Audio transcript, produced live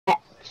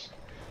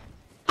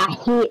I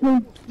hate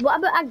them. What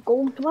about a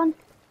gold one?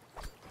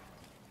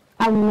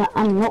 I'll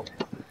not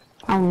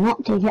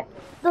take it.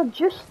 They're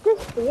just the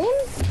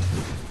same.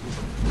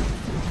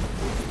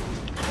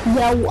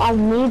 Well, I'll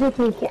maybe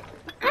take it.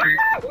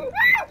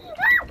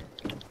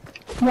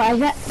 What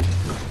is it?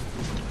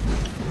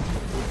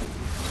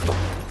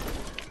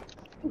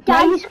 Why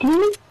are you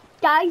screaming?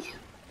 Guys,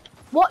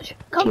 watch,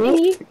 come to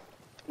me.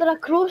 They're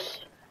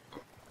across.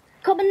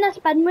 Come in this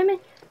bin with me.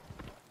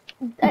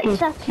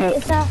 It's a...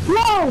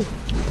 No!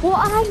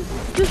 What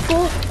just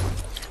go.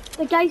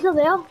 The guys are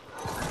there.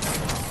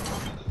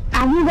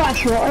 I haven't got a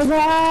shot of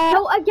that.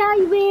 Kill a guy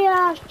with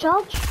a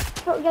charge.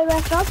 Kill a guy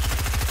with a charge.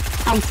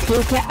 I'll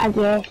take it, I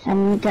guess. I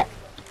need it.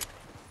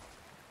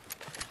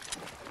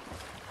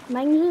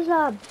 Mine's is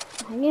a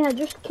thingy. I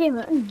just came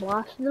out and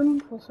blasted him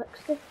for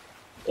 60.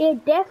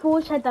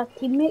 Defos had a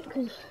teammate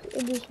because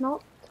he was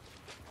not.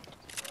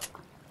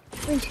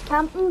 He's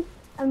camping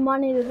in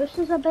one of the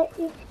houses, I bet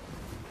you.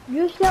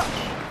 You search.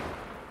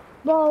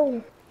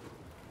 Whoa.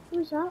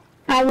 Who's that?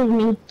 That was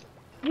me.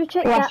 You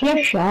check What's that.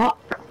 your shot?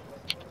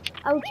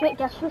 I'll check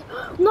this first.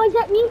 No, is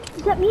that me?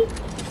 Is that me?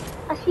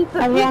 I see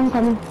footprints. Everyone's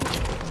coming.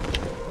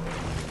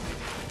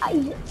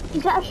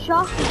 Is that a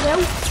shark as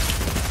well?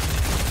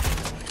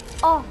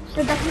 Oh, it's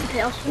a different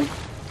person.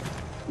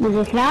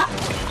 Was it that?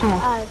 Oh.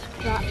 Ah, it's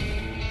crap.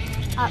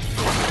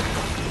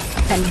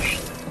 Finished.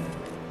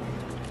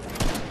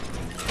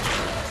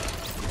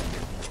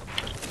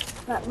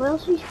 Right,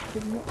 where's his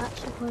teammate?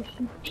 That's the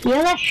question.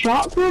 Hear that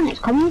shotgun? It's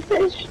coming for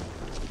us. His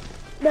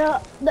I've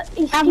got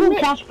teammate.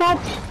 crash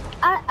pads.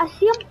 I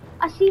see him.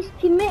 I see his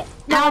teammate.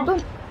 No, I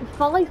don't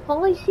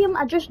fully see him.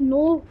 I just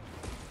know.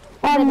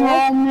 Oh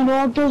no,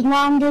 Marauders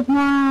landed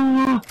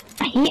now.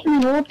 I hate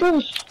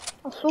Marauders.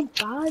 They're so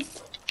bad.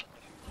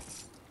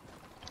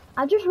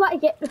 I just want to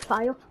get the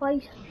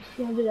fireflies.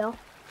 See how they are.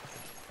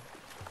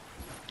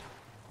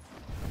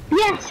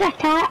 Yes,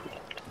 attack.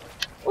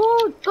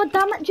 Oh, god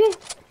damn it, Jay.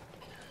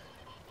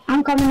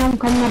 I'm coming. I've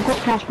got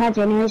crash pads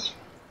anyways.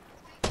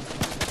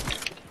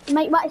 You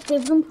might want to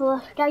save them for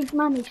this guy,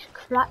 man. He's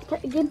cracked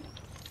it again.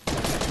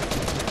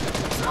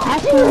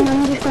 That's fine,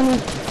 I'm just gonna...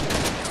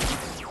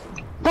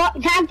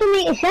 Got tagged him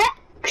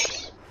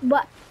 86.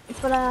 What?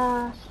 For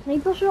a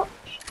sniper shot?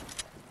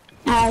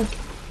 Aye.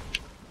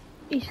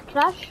 He's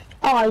crashed.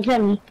 Oh, he's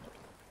in me.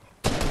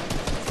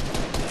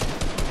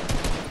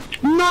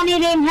 None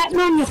of them hit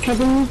me, you're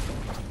kidding me.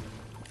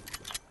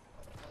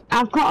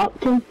 I've got up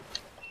to him.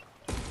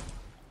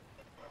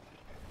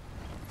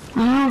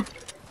 Ah.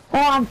 Oh,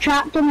 I've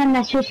trapped him in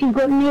this house, he's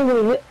got no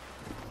loot.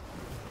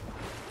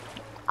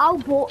 I'll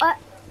boat it.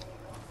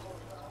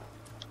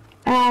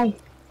 Aye.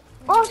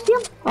 Oh, see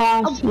him.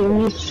 Oh, see him,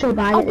 he's so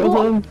bad at the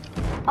game.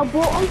 I'll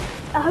boat him.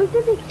 How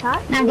did he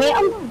catch Now get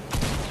him.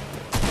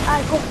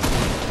 Alright, go.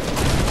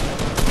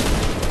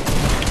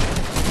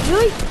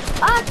 Really?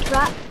 Ah,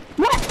 crap.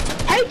 What?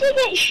 How did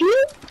it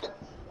shoot?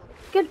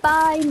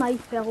 Goodbye, my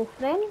fellow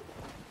friend.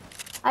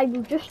 I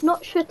will just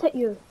not shoot at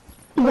you.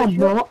 You're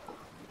what?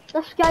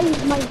 This guy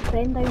is my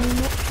friend, I will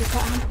not shoot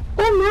at him.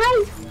 Oh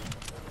my!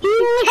 You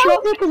only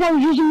shot me because I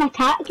was using my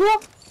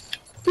tactical.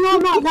 No,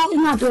 that was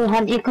my blue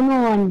hunter, come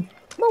on.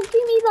 Well, give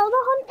me the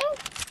other hunting.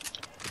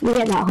 You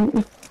get that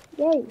hunting.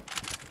 Yay.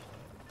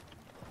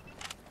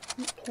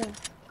 Okay.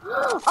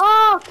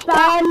 Oh, crap.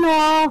 Oh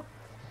no!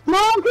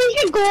 Mom, where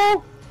should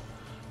go?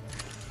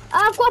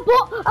 I've got a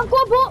boat!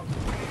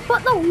 But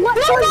the what?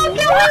 No,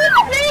 get away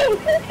from me!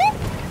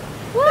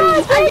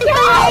 What? I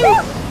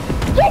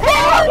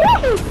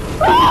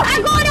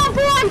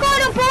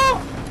got a boat!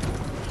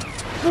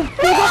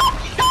 We got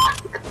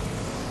stuck!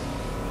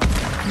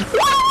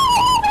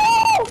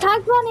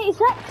 Tag 186.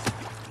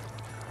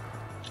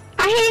 I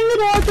hate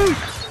the orders.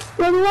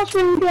 We're the last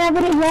one to be ever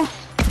at this.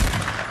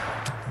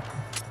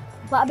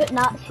 What about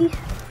Nazis?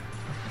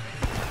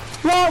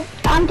 Well,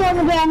 I'm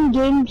talking about in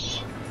games.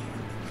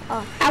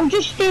 Oh. I'll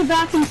just stay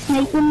back and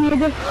snipe them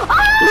maybe.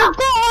 Ah! You've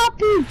got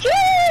RPG!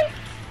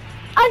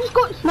 I just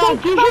got No,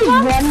 sniped you by should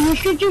one. run, you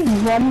should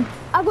just run.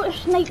 I got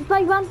sniped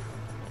by one.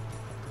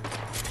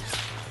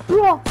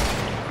 Bro,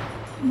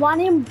 one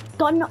of them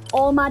done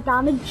all my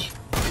damage.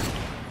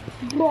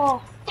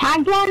 Bro.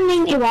 Tagged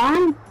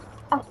 191.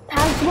 I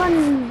tagged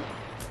one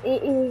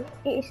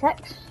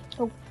 86,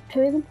 so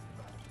two of them.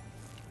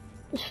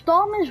 The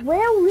storm as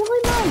well,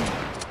 really, man.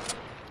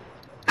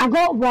 I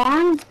got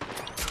one.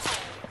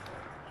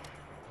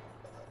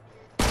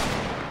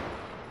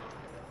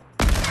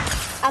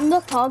 I'm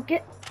the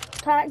target.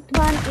 Tagged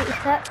one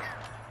 86. I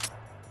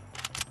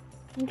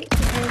think it's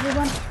the heavy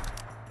one.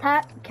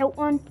 Killed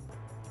one.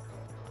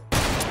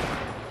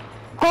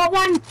 Got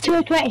one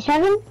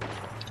 227.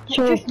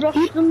 So Just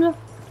rushed them though.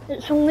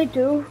 It's only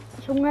two.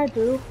 It's only a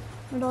duo.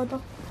 In order.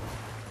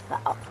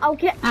 But I'll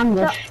get.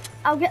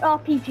 I'll get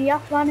RPG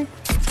off one.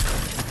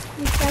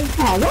 These guys.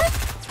 Oh, what?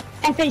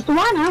 If it's the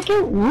one I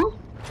killed, no?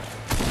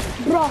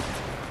 Bro.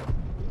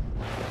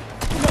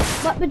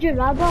 What would you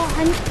rather?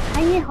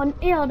 Hang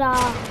hunty or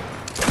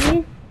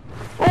me?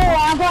 Oh,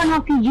 I got an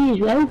RPG as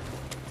well.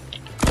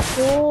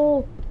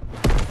 Oh.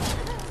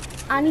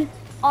 I need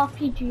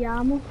RPG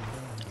ammo.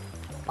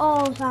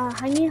 Oh, there's a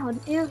hanging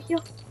hunt here.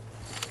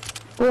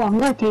 Oh, I'm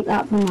gonna take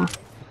that from my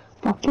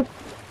bucket.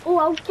 Oh,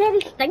 I'll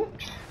carry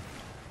stinks.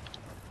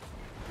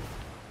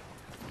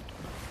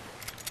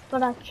 For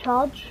a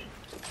charge.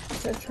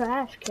 The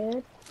trash,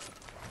 kid.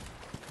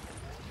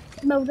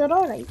 No, they're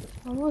alright.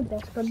 I'm not the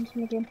best guns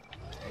in the game.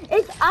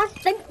 It's a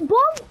stink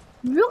bomb?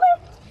 Really?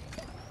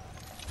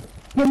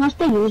 They must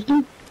have used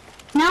them.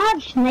 Now I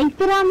have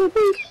sniper ammo,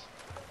 please.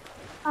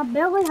 I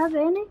barely have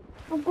any.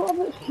 I've got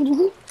about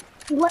 3.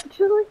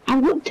 Literally.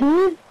 I've got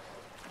 2.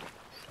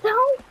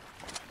 Still.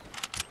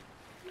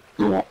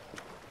 Alright.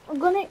 I'm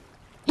gonna...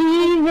 Do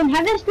you even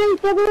have a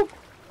sniper though?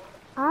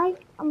 I'm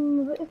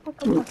about to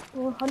pick up a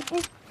 4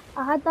 hunty.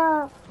 I had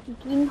a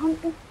green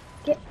hunty.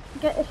 Get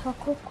a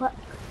circle quick.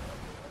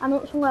 I know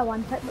it's only a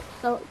 1 hit, but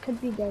still it could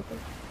be deadly.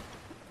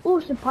 Oh,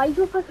 supplies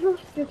with pickers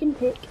you can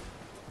take.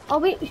 Oh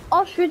wait,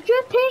 or should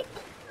you take?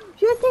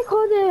 Should you take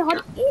all the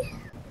hunties?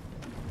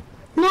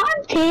 No,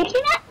 I'm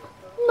taking it.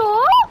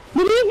 No!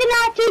 The reason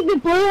I took the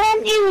blue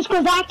hunty was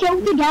because I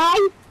killed the guy.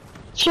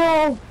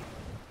 So...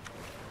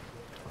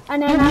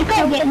 And then you're I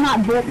gonna get in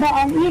that boat, but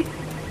aren't you?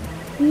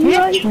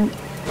 Yeah.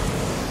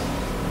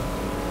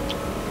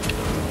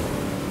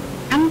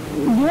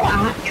 You're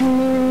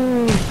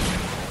actually...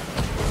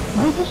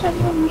 Why does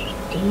everyone just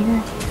do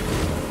that?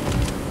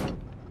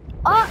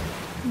 Oh!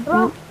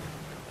 Bro!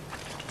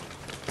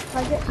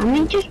 I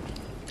mean just...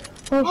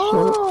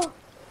 Oh!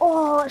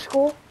 Oh, let's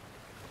go.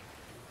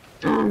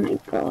 Oh my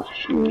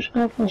gosh, I'm just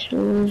gonna push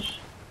those.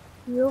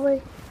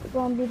 Really?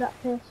 Don't be that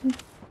person.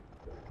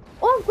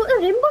 Oh, I've got the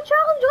rainbow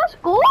challenge, let's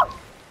go!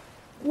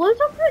 Loads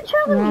of fruit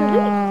challenge,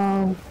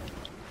 Wow.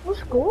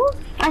 Let's go.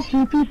 I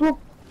see people.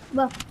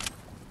 Well.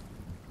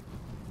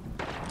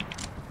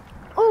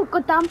 Oh,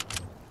 goddamn.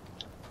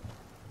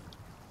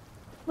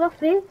 We're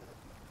free.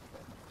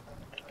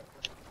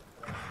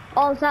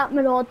 Oh, is that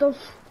Marauders?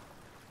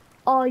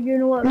 Oh, you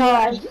know what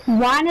No, it is.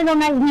 one of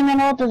them isn't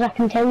Marauders, I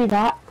can tell you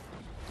that.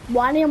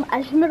 One of them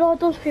is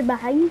Marauders from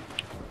behind.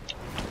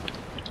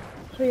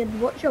 So you'd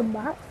watch your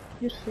back,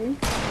 just saying.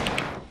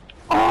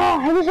 Oh,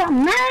 how was that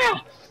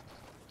nice?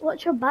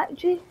 Watch your back,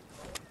 G.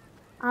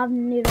 I've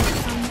never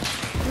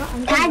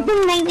I've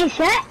been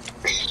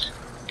 96.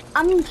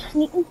 I'm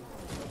sneaking.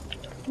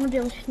 I'm not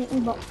really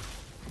sneaking, but...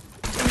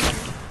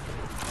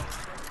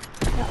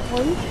 That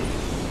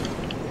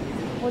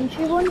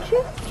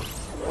Lunchy.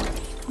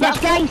 This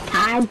guy's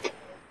tagged.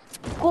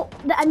 Oh,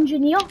 the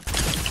engineer.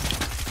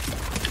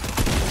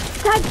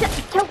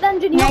 Kill the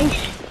engineer.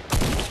 Nice.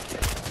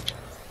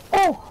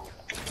 Oh.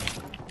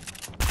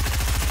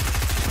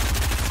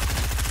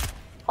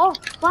 Oh,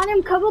 one of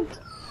them covered.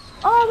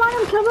 Oh, one of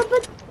them covered,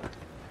 but...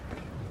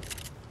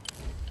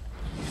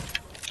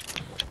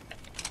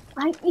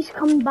 I think he's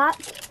coming back.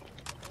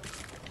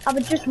 I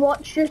would just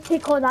watch you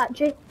take all that,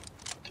 Jay.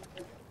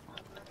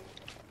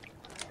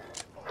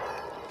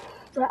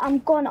 Right, I'm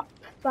going up,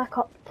 back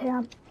up to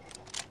him.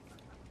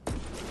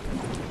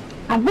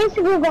 I've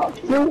basically got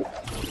full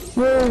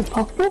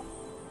purple.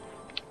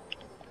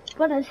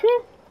 What is he?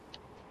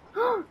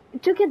 He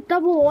took a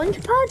double launch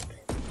pad.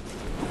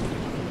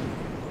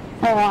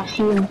 Oh, I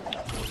see him.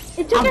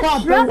 He took I've got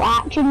a shrimp.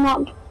 bolt action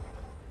mark.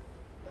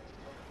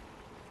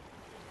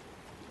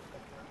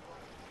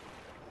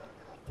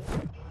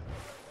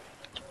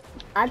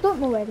 I don't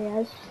know where he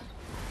is.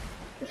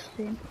 Just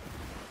saying.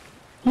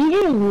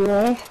 He's in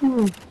US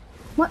now.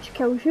 Much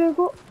kills you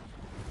got?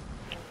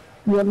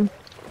 One.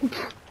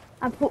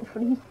 I've got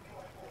 3.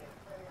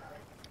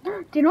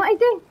 Do you know what I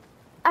do?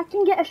 I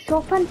can get a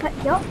shop and pick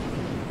you up.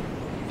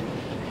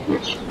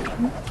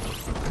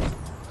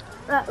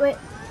 Right, wait.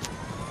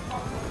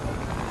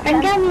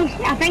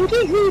 I think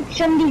he's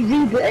somebody's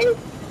rebooting.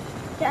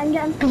 Get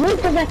in. Because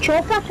look, there's a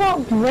chopper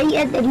parked right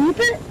at the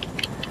reboot.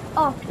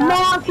 Oh,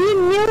 No, he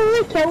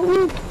nearly killed me.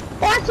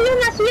 Oh, I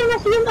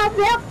see him up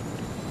there.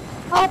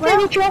 Up in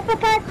the chopper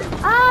pad.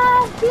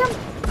 Ah, see him.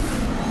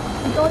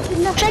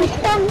 Dodging the Try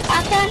stun,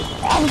 I can't.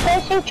 I'm going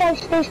to say try to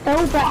stay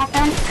still, but I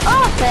can't.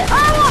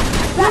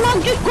 No,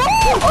 just go!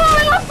 Oh,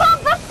 I lost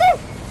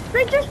 150!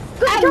 Right, just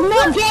go, I'm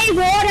not getting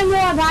more and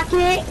more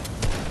evacuate.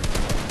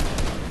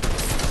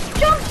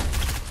 Jump!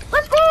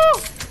 Let's go!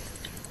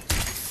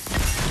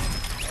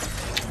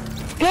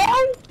 Get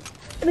him!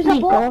 It was a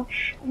bot.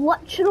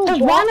 Literal There's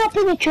bot. one up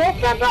in the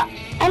chopper, but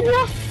isn't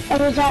there? Or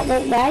was that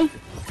that guy?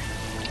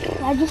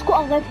 I just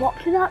got to live up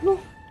to that though.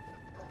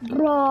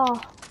 Bruh.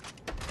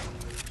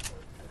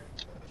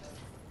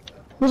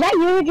 Was that you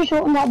who just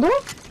opened that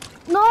door?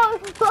 No,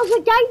 there's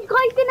a guy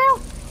gliding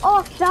out.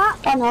 Oh, shit.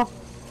 Oh no.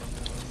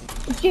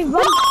 Did you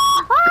run?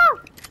 Ah!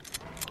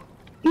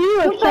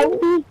 You killed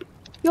me.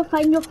 You're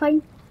fine.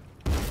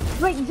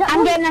 Right,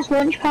 I'm getting this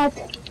launch pad.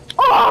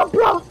 Oh,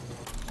 bro!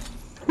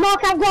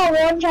 Mark, I've got a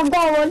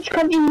launch,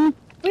 come to me.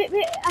 Wait,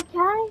 I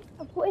can't.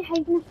 I've got to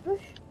hide in this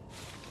bush.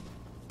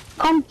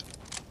 Come.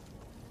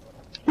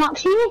 Mark,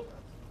 see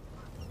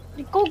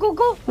me?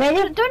 Go.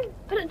 Ready?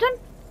 Put it down.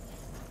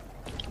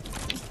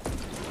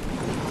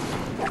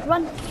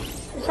 Run.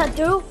 It's a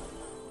duel.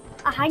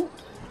 I think.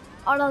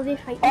 Or are they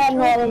fighting? Oh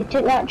no, they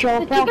took that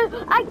chopper.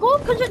 I go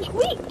because it's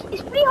weak.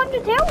 It's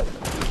 300 health.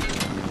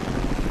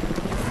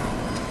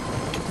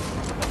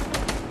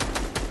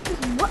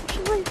 It's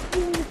literally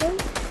 300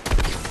 health.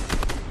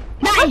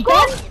 That is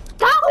done.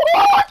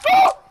 Let's go!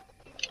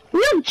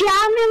 You're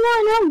jamming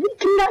man, I'm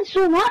weakened that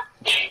so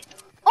much.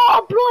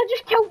 Oh bro, I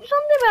just killed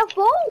somebody with a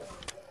fall.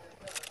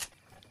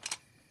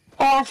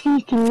 Oh, I see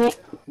his teammate.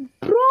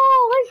 Bro,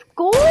 let's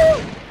go.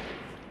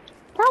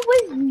 That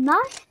was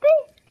nasty.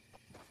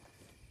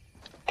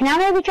 Can I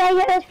maybe try to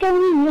get this kill?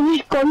 You're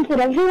just going for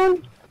everyone.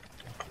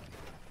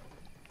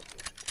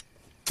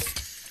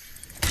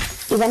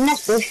 He's in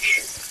this bush.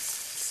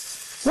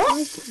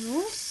 What?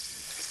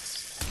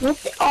 What?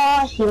 Oh,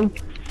 I see him.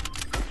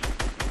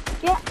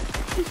 Yeah,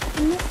 he's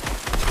in it.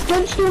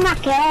 Don't steal my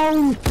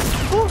kill.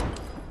 Go.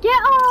 Get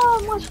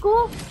him, let's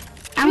go.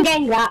 I'm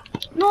getting that.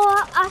 No,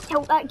 I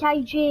killed that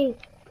guy, Jay.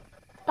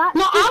 That's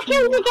No, I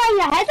killed the guy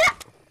that hit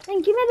it.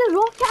 Then give me the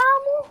rocket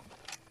ammo.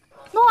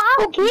 No, I...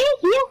 Okay,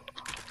 here.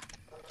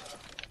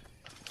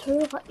 Two.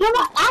 No,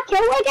 I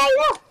killed the guy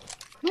there.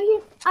 No, you...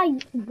 I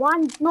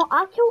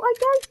killed a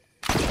guy.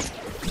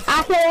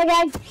 I killed the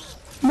guy.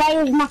 Why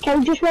is my kill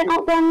just went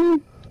up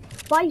then?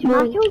 Why is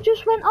my kill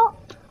just went up?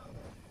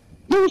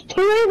 There was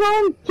two of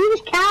them. He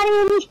was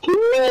carrying his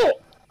teammate.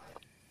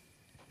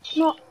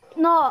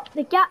 No,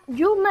 the guy...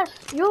 You're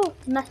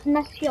missing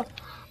this here.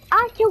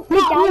 I killed the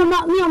guy. I'm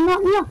not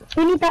me.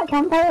 We need that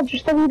campfire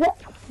just a wee bit.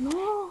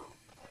 No,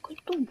 because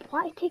don't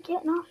want to take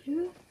it off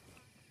you.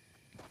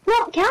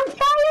 What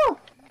campfire?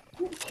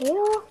 Don't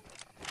care.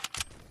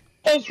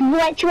 It's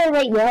literally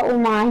right there, oh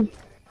my.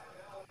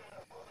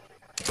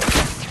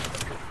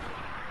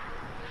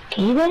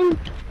 Okay then.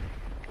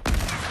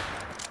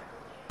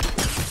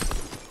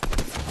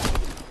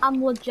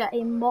 I'm legit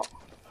aimbot.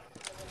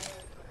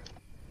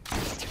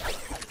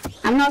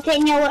 I'm not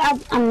taking you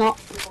out, I'm not.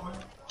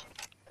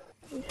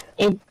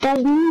 It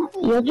doesn't,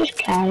 you're just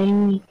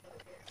carrying me.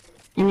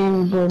 And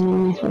then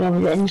booming me for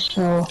everything,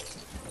 so...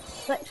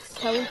 6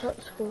 kills,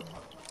 let's go.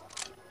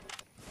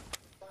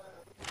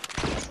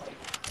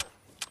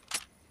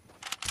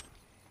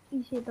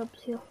 Easy dubs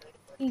here.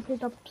 Easy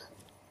dubs.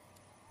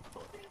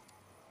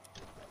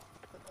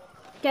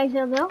 Guys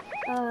are there.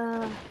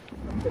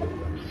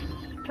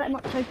 Pretty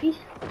much southeast.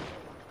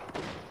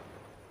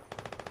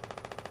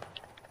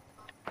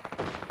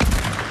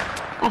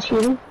 I see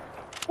him.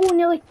 Oh,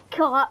 nearly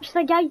collapsed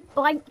the guy.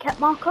 Blank hit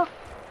marker.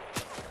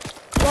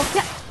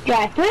 Rocket.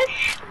 Dry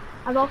push.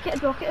 I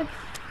rocketed.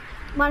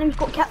 My name's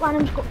got kit.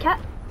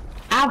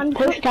 I'm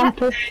pushed.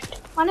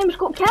 My name's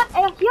got kit.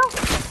 Out here.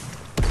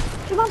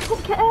 Your man's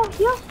got kit out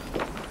here.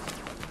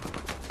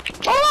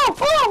 Oh!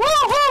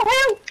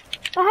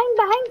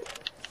 Behind.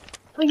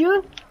 For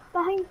you.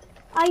 Behind.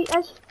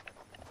 Is.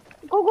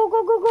 Go.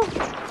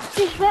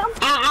 Just let him.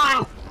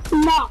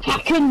 Mark, I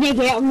couldn't get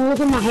him. Look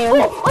at my health.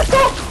 Oh, let's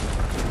go.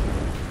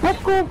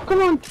 Let's go,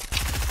 come on.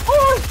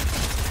 Oh,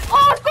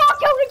 I've got to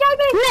kill the guy,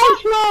 mate.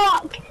 Nice,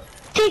 Mark.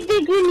 Take the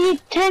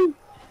grenade, Tim.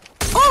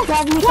 Oh,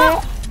 what?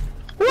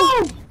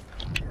 Whoa.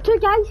 2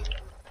 guys.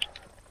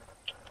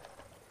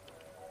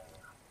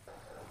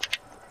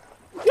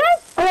 Yes.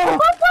 Oh.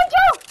 One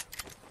job.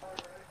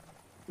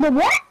 The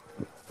what?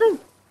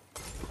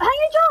 Hang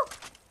on, Joe.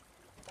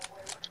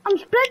 I'm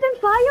spreading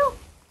fire.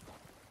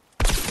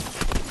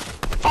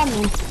 Oh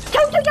no.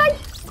 Kill 2 guys.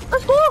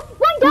 Let's go.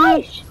 1 guy.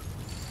 Nice.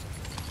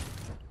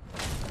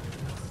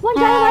 1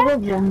 guy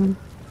left. Done.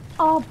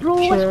 Oh, bro,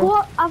 Sure. let's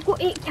go. I've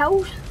got 8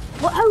 kills.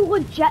 Look how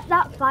legit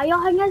that fire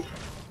thing is.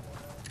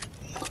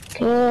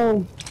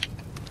 Cool.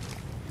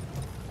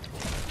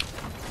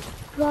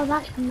 Bro,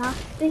 that's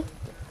nasty.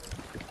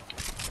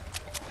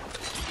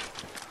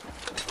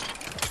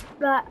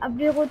 Right, I've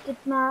reloaded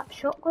my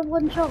shotgun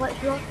launcher.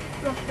 Let's rush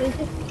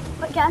lazy.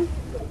 Quick, get in.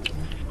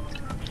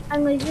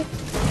 And lazy.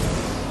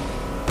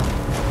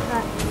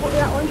 Right, what was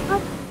that launch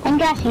pad? I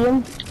think I see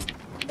him.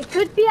 It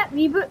could be at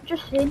reboot,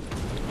 just saying.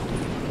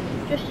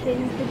 It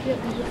could be at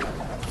reboot.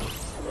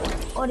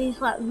 Or he's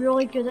like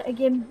really good at a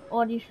game,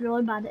 or he's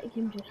really bad at a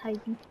game, just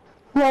hiding.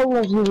 Well,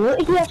 there's no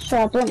loot here, so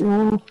I don't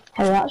know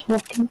how that's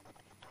working.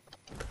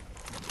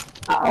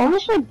 I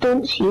honestly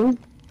don't see him.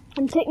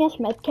 I'm taking this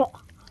medkit.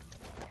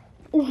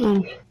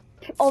 Nice.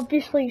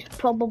 Obviously, he's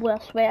probably a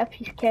sweat if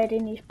he's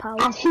carrying his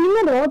pals. I see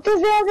the road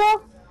is there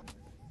though.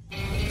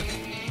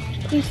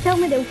 Please tell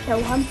me they'll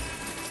kill him.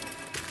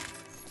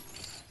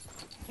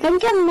 I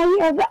think I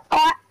might have.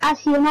 Oh, I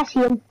see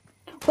him.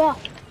 What?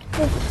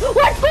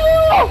 Let's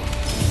go!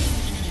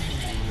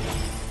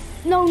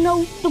 No,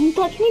 don't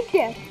touch me,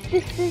 Jeff.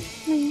 This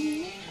is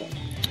me.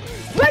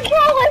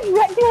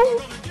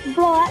 Rickroll!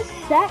 Bro, that's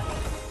sick.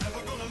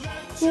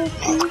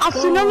 I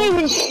seen him, he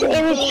was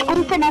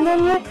scooping in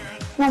on you.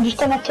 And I just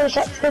done a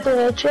 260 to the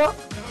headshot.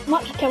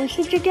 Much kills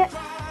did you get?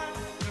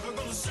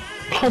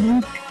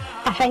 10,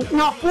 I think,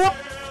 not 4.